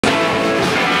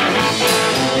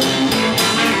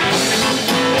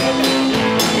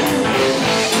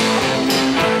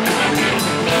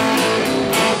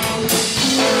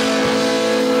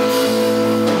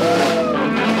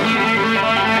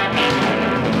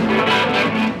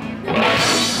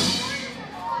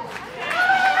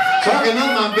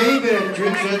baby,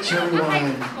 drink that cherry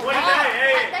wine.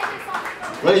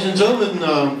 Ladies and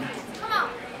gentlemen,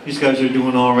 these guys are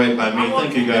doing all right by me.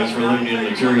 Thank you guys for learning the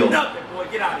material.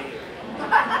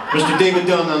 Mr. David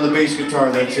Dunn on the bass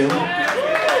guitar, that's him.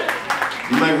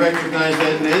 You might recognize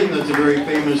that name. That's a very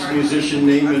famous musician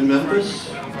name in Memphis.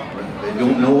 If they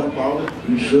don't know about it,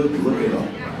 you should look it up.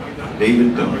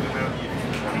 David Dunn.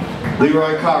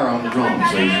 Leroy Carr on the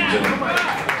drums, ladies and gentlemen.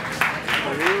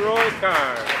 Leroy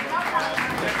Carr.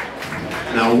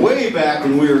 Now, way back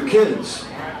when we were kids,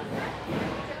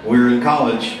 we were in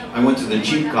college. I went to the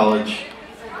cheap college.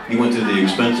 He went to the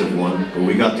expensive one, but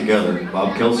we got together,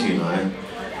 Bob Kelsey and I.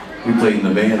 We played in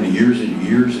the band years and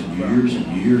years and years and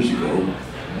years ago.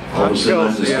 All of a sudden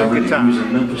I discovered that he was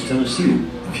in Memphis, Tennessee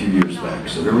a few years back.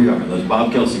 So here we are. That's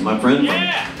Bob Kelsey, my friend from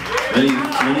many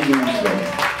years ago.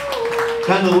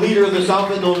 Kind of the leader of this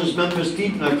outfit known as Memphis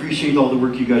Deep, and I appreciate all the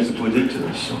work you guys have put into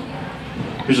this. So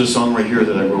here's a song right here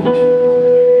that I wrote.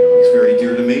 It's very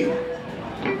dear to me.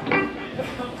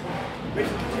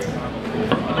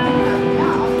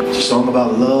 It's a song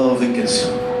about love that gets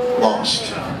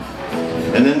lost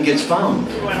and then gets found.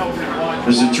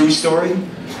 This is a true story.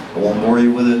 I won't bore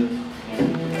you with it.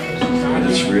 And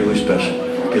it's really special.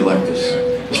 If you like this.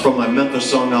 It's from my Memphis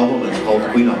song album. It's called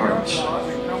Queen of Hearts.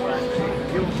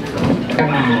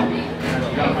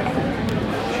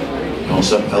 All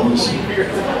set, fellas? Let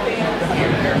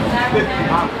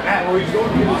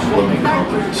me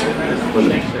conquer this one.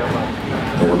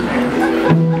 I'm working hard.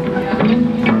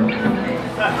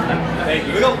 Hey,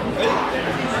 here we go.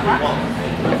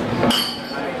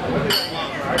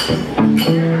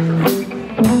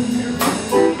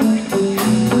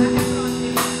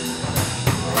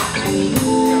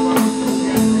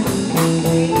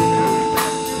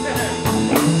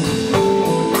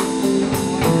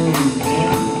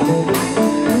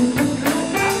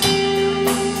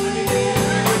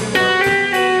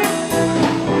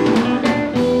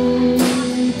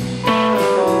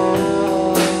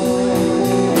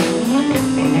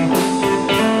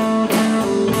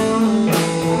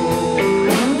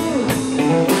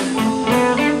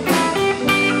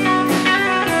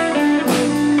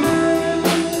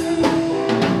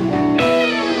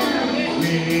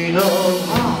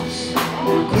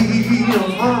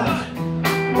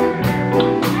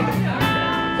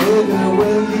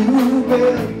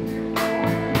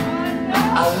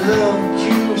 I loved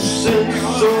you since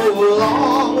so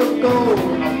long ago.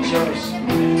 I just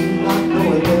do not know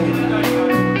it yet.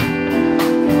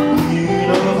 Queen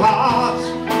of hearts,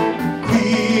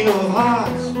 queen of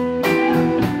hearts.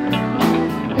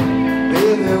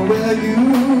 Baby, where you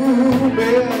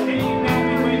been?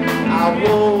 I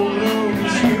won't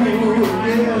lose you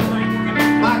again,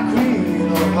 my queen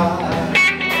of hearts.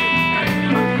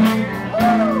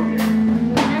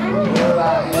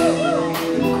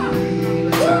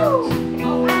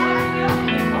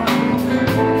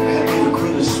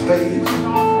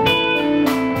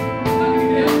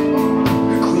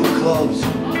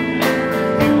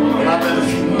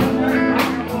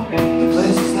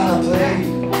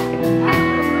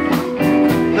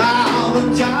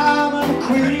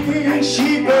 She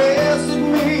bested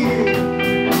me,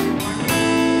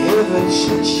 heaven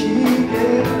should she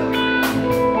get.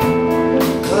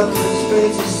 Clubs and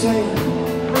spaces sing,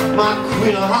 my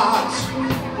queen of hearts.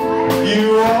 You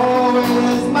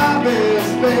always my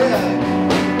best bet.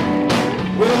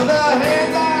 Well, the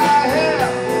hands I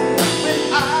had when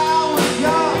I was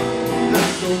young,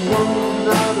 that's the one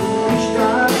I wished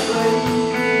I'd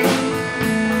played.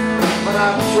 But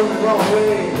I've turned the wrong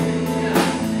way.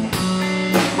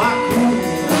 My queen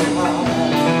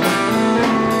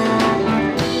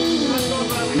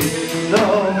of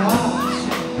hearts,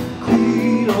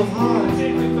 queen of hearts.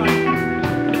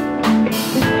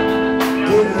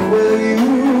 Baby, where you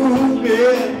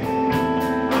been?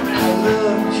 I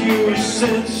loved you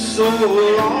since so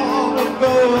long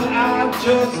ago. I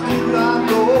just did not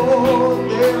know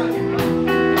that.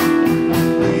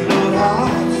 Queen of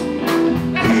hearts,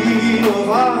 queen of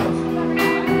hearts.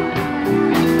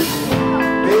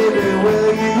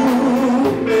 Where you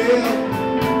been?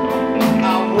 I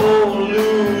won't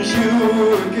lose you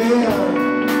again,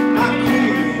 my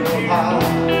queen of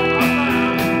hearts.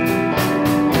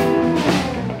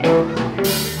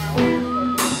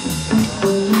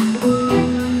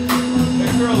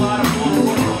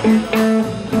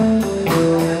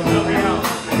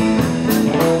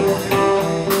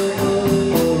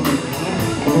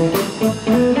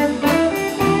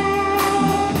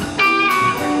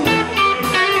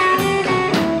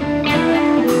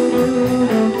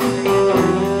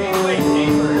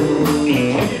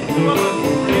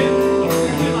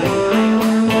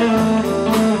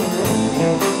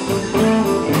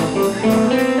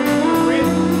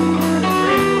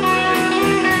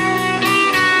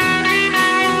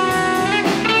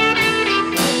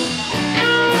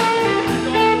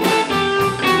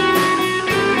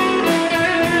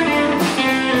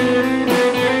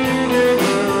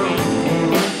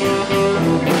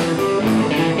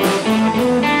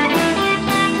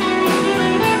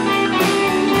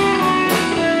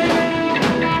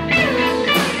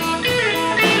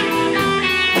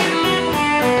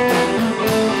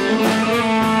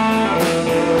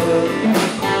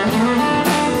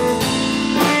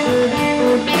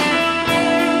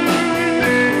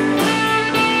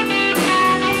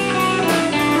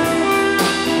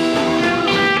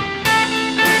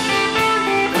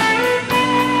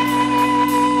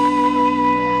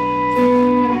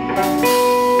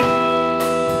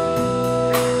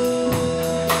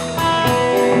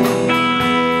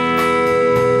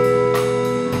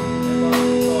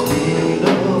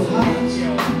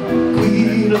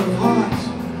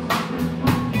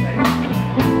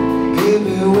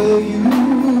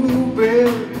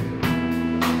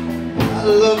 I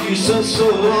loved you since so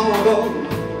long ago.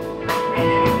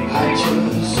 I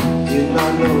just did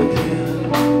not know it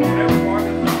then.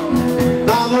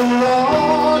 Now the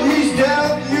Lord, He's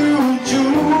dealt you to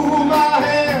my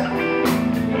hand.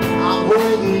 I'm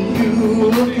holding you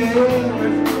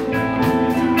again.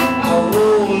 I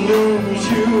won't lose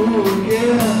you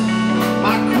again,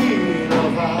 my queen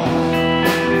of hearts.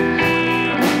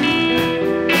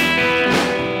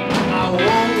 I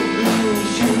won't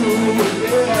lose you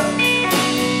again.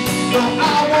 No,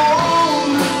 I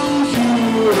won't lose you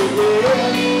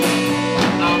again.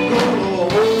 I'm gonna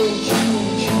hold you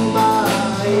to my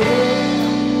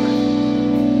hand,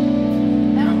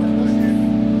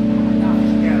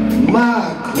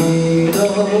 my queen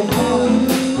of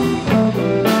hearts.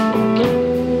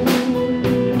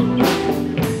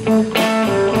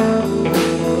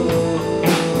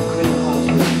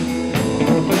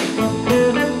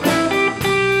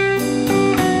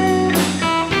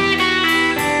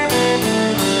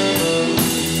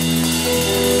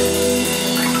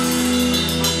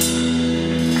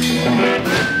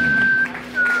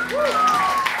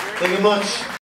 Thank you much.